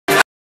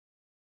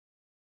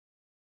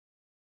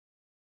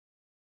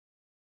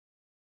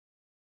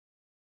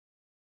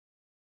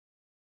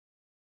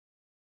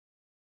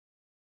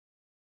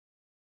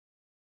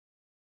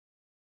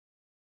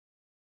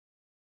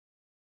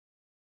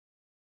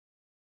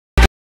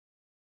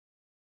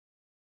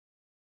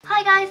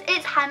Hi guys,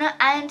 it's Hannah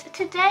and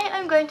today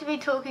I'm going to be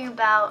talking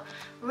about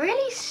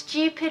really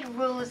stupid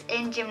rules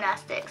in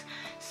gymnastics.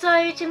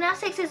 So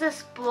gymnastics is a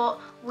sport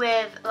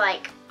with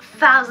like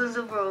thousands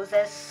of rules.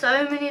 There's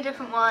so many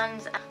different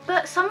ones,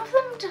 but some of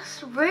them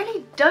just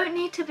really don't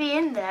need to be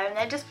in there and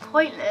they're just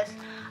pointless.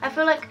 I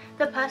feel like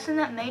the person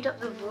that made up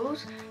the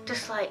rules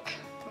just like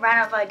ran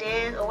out of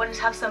ideas or wanted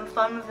to have some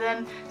fun with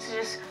them, so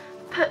just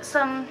put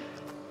some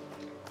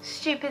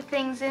stupid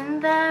things in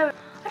there.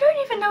 I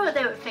don't even know what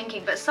they were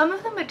thinking, but some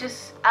of them are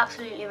just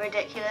absolutely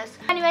ridiculous.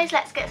 Anyways,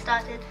 let's get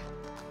started.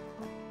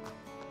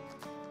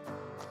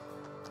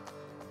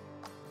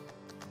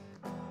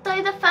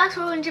 So the first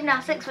rule in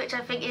gymnastics, which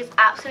I think is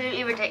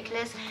absolutely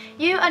ridiculous,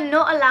 you are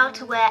not allowed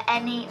to wear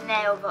any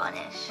nail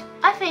varnish.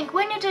 I think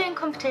when you're doing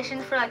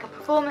competition for like a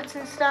performance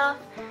and stuff,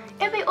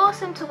 it'd be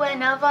awesome to wear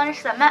nail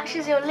varnish that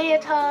matches your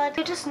leotard.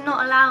 You're just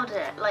not allowed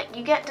it. Like,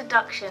 you get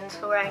deductions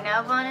for wearing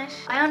nail varnish.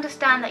 I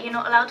understand that you're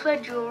not allowed to wear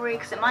jewellery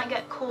because it might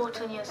get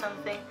caught on you or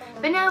something.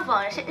 But nail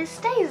varnish, it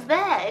stays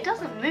there. It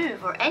doesn't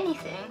move or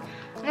anything.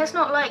 And it's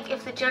not like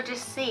if the judges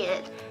see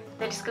it,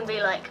 they're just going to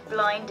be like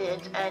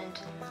blinded and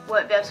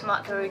won't be able to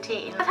mark your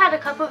routine. I've had a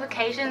couple of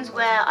occasions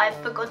where I've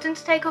forgotten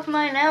to take off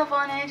my nail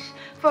varnish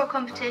for a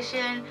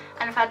competition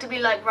and I've had to be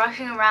like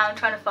rushing around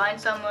trying to find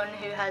someone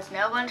who has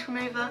nail varnish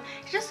remover.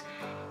 It's just,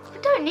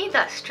 we don't need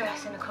that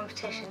stress in a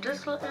competition.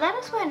 Just let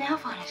us wear nail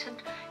varnish. It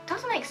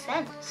doesn't make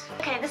sense.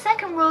 Okay, the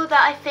second rule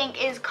that I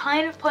think is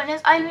kind of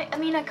pointless. I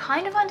mean, I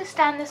kind of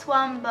understand this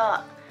one,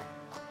 but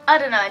I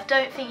don't know, I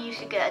don't think you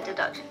should get a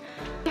deduction.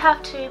 You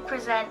have to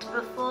present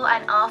before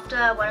and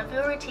after one of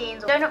your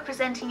routines. Donut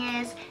presenting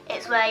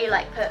it's where you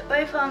like put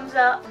both arms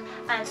up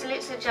and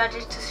salute the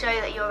judges to show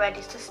that you're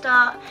ready to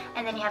start,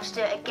 and then you have to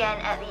do it again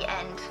at the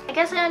end. I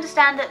guess I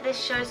understand that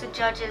this shows the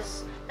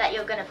judges that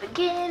you're going to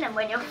begin and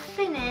when you're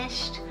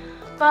finished,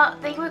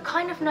 but they would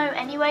kind of know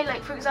anyway.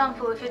 Like, for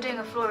example, if you're doing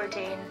a floor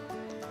routine,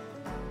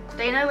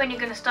 they know when you're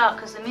going to start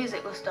because the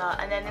music will start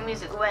and then the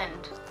music will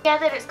end. Yeah,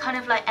 that it's kind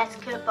of like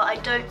etiquette, but I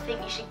don't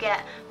think you should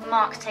get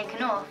marks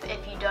taken off if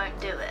you don't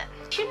do it.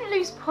 You shouldn't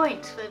lose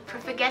points for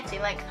forgetting.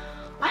 Like,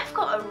 I've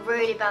got a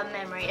really bad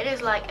memory. It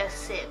is like a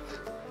sieve.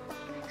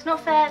 It's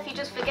not fair if you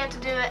just forget to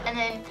do it and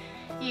then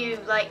you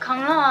like come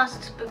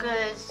last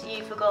because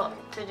you forgot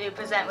to do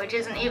present, which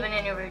isn't even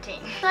in your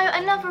routine. So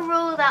another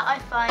rule that I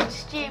find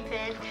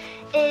stupid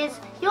is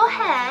your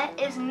hair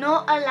is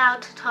not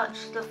allowed to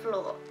touch the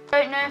floor.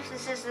 I don't know if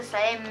this is the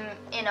same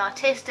in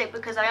artistic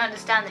because I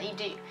understand that you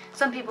do.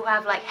 Some people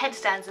have like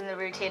headstands in the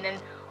routine and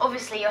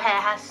obviously your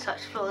hair has to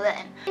touch the floor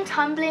then. In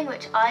tumbling,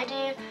 which I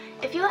do,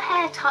 if your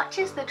hair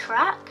touches the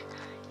track,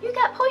 you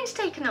get points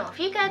taken off,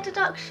 you get a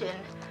deduction.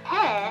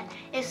 Hair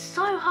is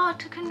so hard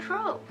to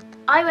control.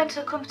 I went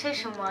to a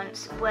competition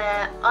once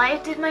where I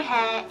did my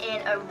hair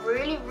in a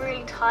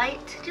really tight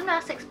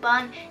gymnastics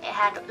bun. It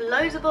had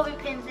loads of bobby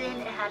pins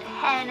in, it had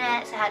hair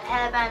nets, it had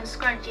hairbands,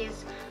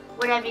 scrunchies,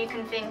 whatever you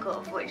can think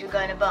of which you're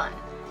going to bun.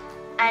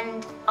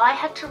 And I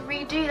had to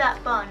redo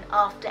that bun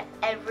after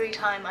every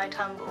time I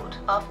tumbled,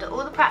 after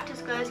all the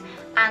practice goes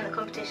and the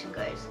competition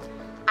goes.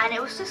 And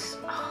it was just,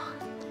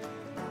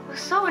 it was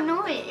so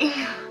annoying.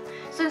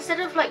 So instead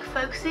of like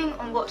focusing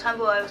on what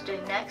tumble I was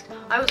doing next,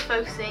 I was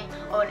focusing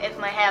on if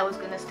my hair was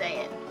going to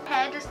stay in.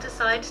 Hair just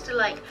decides to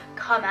like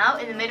come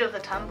out in the middle of the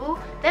tumble,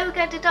 they would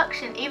get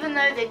deduction even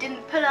though they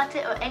didn't pull at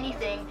it or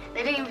anything,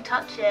 they didn't even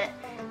touch it.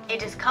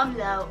 It just comes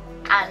out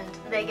and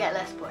they get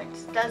less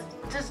points. That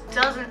just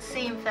doesn't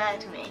seem fair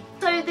to me.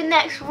 So the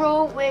next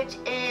rule, which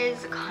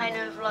is kind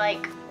of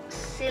like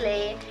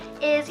silly,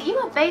 is you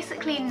are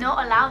basically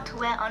not allowed to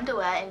wear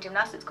underwear in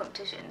gymnastics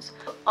competitions.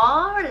 You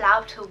are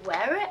allowed to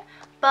wear it,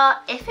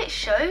 but if it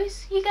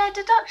shows, you get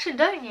a deduction,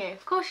 don't you?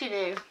 Of course you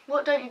do.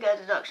 What don't you get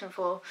a deduction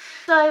for?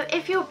 So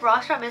if your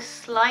bra strap is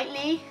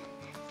slightly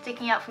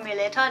sticking out from your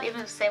leotard, even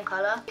if it's the same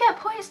colour, you get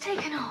points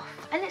taken off.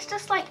 And it's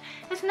just like,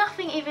 there's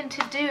nothing even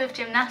to do with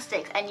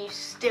gymnastics and you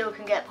still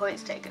can get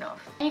points taken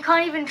off. And you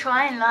can't even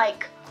try and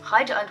like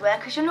hide your underwear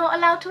because you're not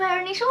allowed to wear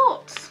any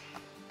shorts.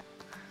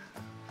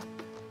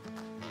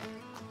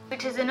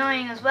 Which is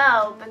annoying as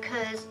well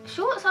because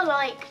shorts are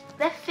like,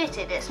 they're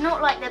fitted. It's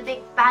not like they're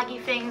big baggy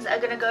things that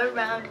are going to go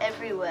around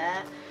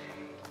everywhere.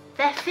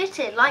 They're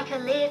fitted like a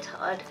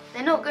leotard.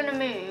 They're not going to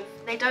move.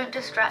 They don't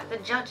distract the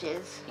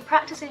judges. You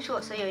practice in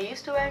shorts so you're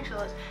used to wearing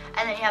shorts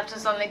and then you have to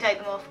suddenly take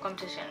them off for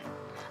competition.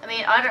 I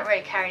mean, I don't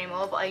really care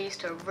anymore, but I used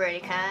to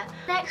really care.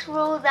 Next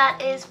rule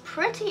that is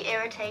pretty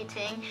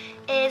irritating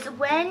is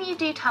when you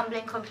do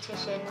tumbling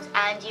competitions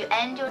and you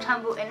end your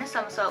tumble in a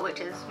somersault, which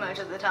is most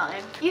of the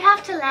time, you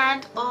have to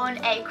land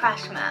on a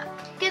crash mat.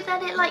 Good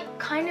that it like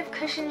kind of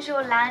cushions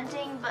your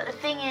landing, but the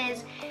thing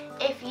is,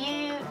 if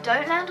you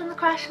don't land on the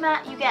crash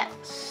mat, you get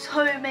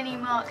so many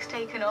marks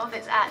taken off.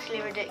 It's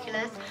actually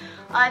ridiculous.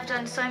 I've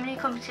done so many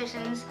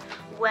competitions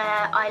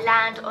where I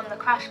land on the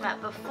crash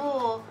mat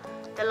before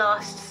the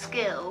last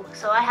skill,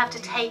 so I have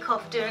to take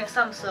off doing a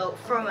somersault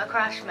from a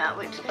crash mat,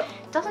 which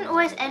doesn't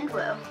always end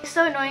well. It's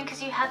so annoying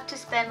because you have to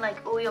spend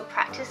like all your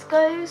practice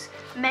goes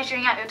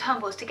measuring out your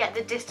tumbles to get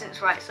the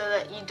distance right so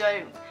that you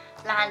don't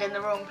land in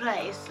the wrong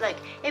place. Like,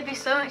 it'd be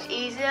so much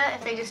easier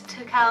if they just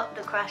took out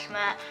the crash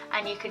mat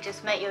and you could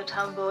just make your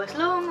tumble as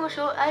long or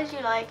short as you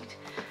liked,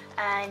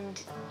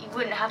 and you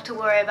wouldn't have to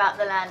worry about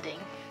the landing.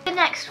 The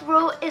next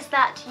rule is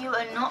that you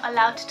are not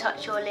allowed to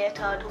touch your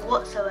leotard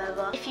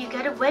whatsoever. If you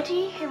get a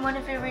wedgie in one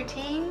of your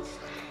routines,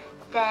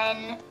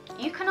 then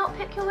you cannot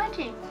pick your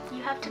wedgie.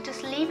 You have to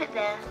just leave it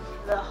there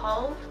the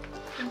whole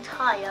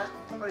entire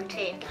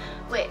routine,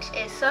 which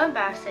is so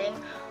embarrassing.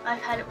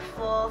 I've had it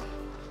before.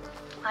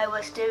 I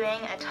was doing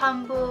a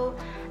tumble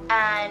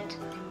and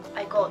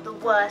I got the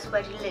worst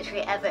wedgie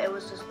literally ever. It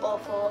was just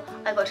awful.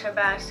 I got too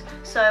embarrassed.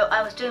 So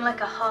I was doing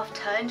like a half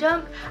turn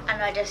jump and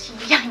I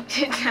just yanked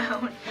it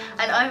down.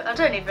 And I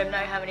don't even know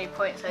how many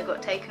points I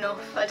got taken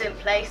off. I didn't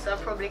place, so I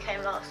probably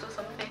came last or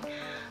something.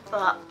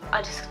 But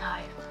I just know.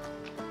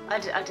 I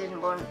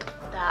didn't want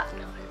that,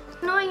 no.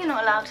 Annoying you're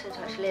not allowed to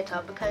touch a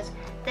leotard, because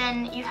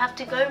then you have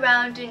to go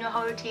around doing your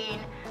whole routine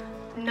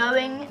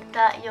knowing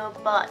that your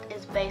butt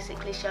is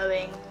basically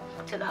showing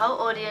to the whole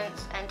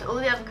audience and to all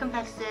the other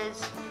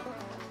competitors,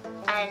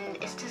 and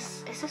it's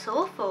just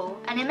awful,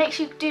 and it makes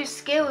you do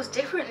skills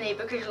differently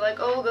because you're like,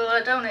 oh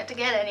god, I don't want it to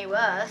get any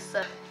worse.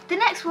 So the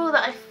next rule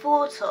that I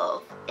thought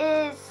of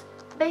is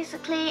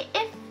basically,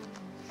 if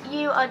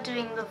you are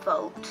doing the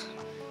vault,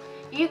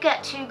 you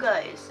get 2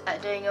 goes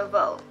at doing your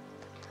vault,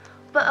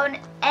 but on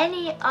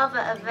any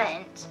other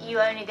event you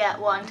only get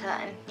 1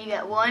 turn, you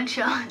get 1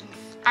 chance.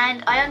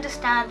 And I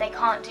understand they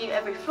can't do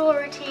every floor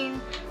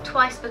routine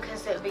twice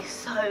because it would be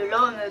so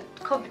long, the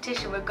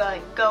competition would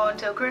go on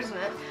till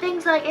Christmas.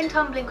 Things like in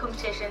tumbling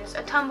competitions,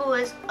 a tumble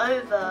is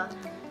over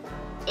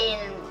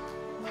in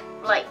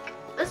like,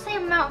 let's say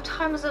amount of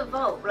time as a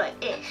vault,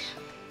 like ish,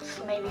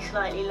 maybe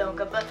slightly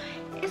longer, but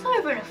it's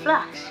over in a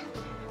flash.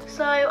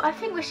 So I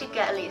think we should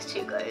get at least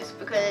 2 goes,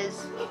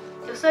 because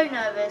you're so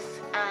nervous,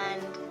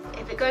 and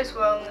if it goes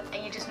wrong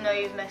and you just know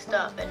you've messed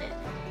up, and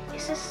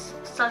it's just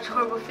such a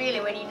horrible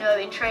feeling when you know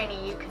in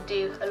training you can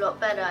do a lot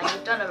better and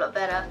you've done a lot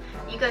better.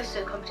 You go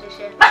to a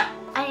competition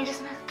and you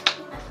just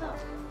mess up.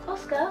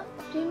 Oscar,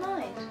 do you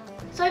mind?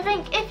 So I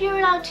think if you're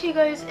allowed 2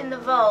 goes in the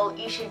vault,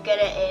 you should get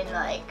it in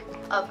like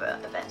other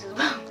events as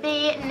well.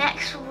 The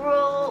next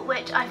rule,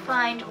 which I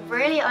find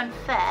really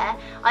unfair,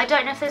 I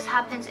don't know if this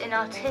happens in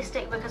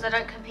artistic because I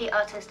don't compete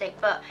artistic,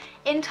 but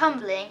in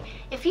tumbling,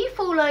 if you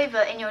fall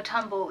over in your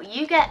tumble,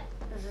 you get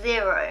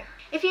 0.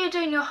 If you're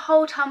doing your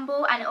whole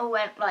tumble and it all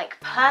went like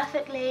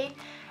perfectly,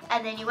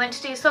 and then you went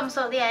to do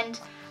somersault at the end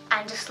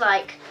and just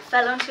like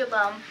fell onto your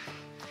bum,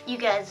 you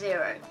get a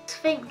 0. I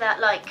think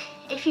that like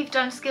if you've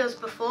done skills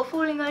before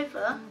falling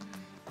over,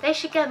 they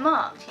should get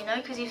marked, you know,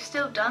 because you've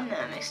still done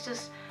them.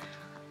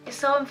 It's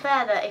so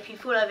unfair that if you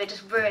fall over it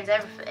just ruins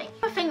everything.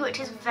 Another thing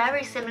which is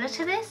very similar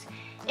to this,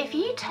 if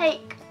you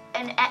take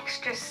an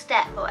extra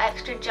step or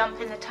extra jump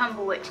in the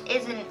tumble which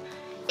isn't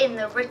in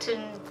the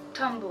written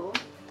tumble,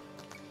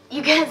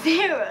 you get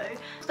 0.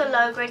 The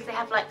lower grades, they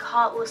have like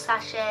cartwheel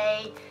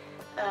sachet,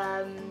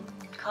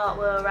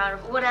 cartwheel around,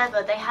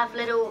 whatever. They have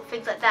little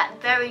things like that,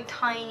 very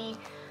tiny,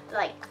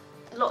 like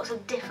lots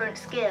of different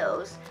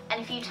skills. And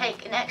if you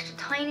take an extra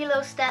tiny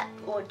little step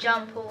or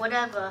jump or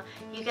whatever,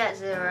 you get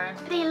 0.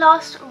 The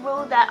last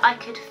rule that I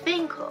could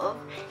think of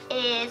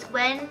is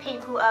when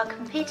people are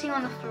competing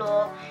on the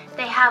floor,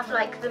 they have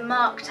like the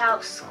marked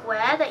out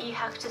square that you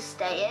have to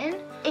stay in.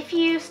 If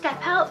you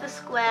step out the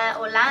square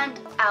or land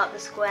out the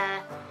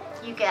square,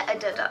 you get a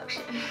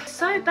deduction.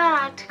 So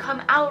bad to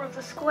come out of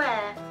the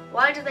square.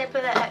 Why did they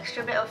put that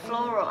extra bit of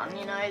floor on?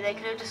 You know, they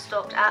could have just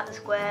stopped at the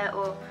square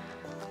or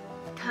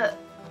put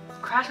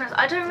crash mats.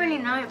 I don't really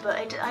know, but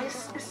it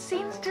just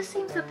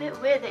seems a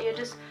bit weird that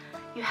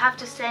you have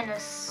to stay in a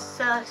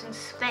certain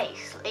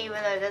space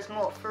even though there's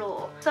more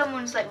floor.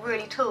 Someone's like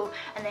really tall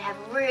and they have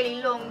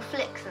really long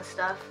flicks and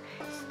stuff.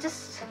 It's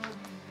just,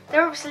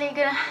 they're obviously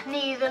gonna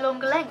need a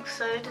longer length,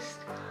 so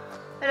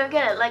I don't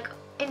get it. Like,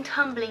 in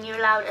tumbling you're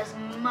allowed as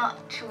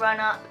much run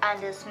up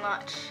and as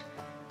much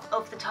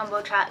of the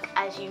tumble track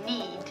as you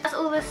need. That's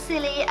all the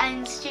silly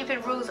and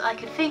stupid rules I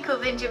could think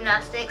of in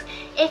gymnastics.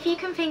 If you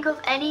can think of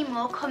any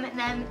more, comment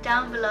them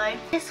down below.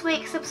 This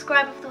week's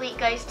subscriber of the week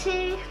goes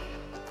to...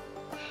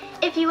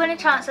 If you want a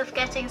chance of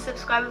getting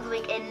subscriber of the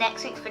week in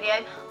next week's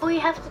video, all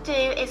you have to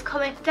do is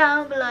comment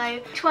down below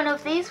which one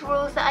of these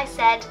rules that I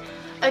said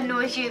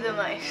annoys you the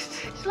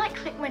most. Just like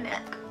click my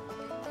neck.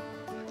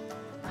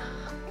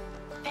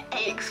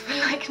 Aches for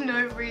like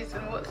no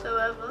reason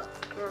whatsoever.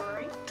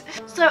 Great.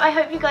 So I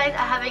hope you guys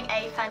are having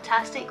a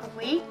fantastic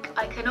week.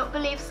 I cannot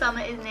believe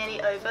summer is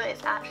nearly over.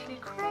 It's actually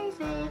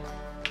crazy.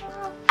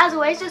 As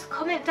always, just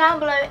comment down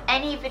below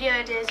any video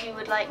ideas you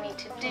would like me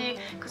to do,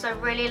 because I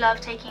really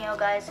love taking your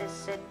guys'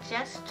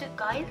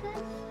 suggestions.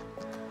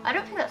 I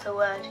don't think that's a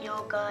word.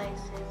 Your guys'.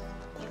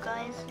 You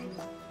guys'.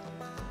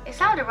 It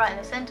sounded right in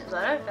the sentence,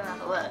 but I don't think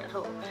that's a word at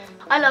all.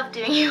 I love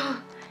doing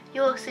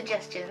your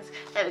suggestions.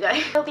 There we go.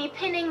 I'll be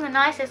pinning the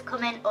nicest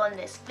comment on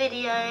this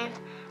video,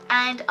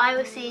 and I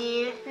will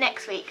see you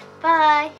next week. Bye!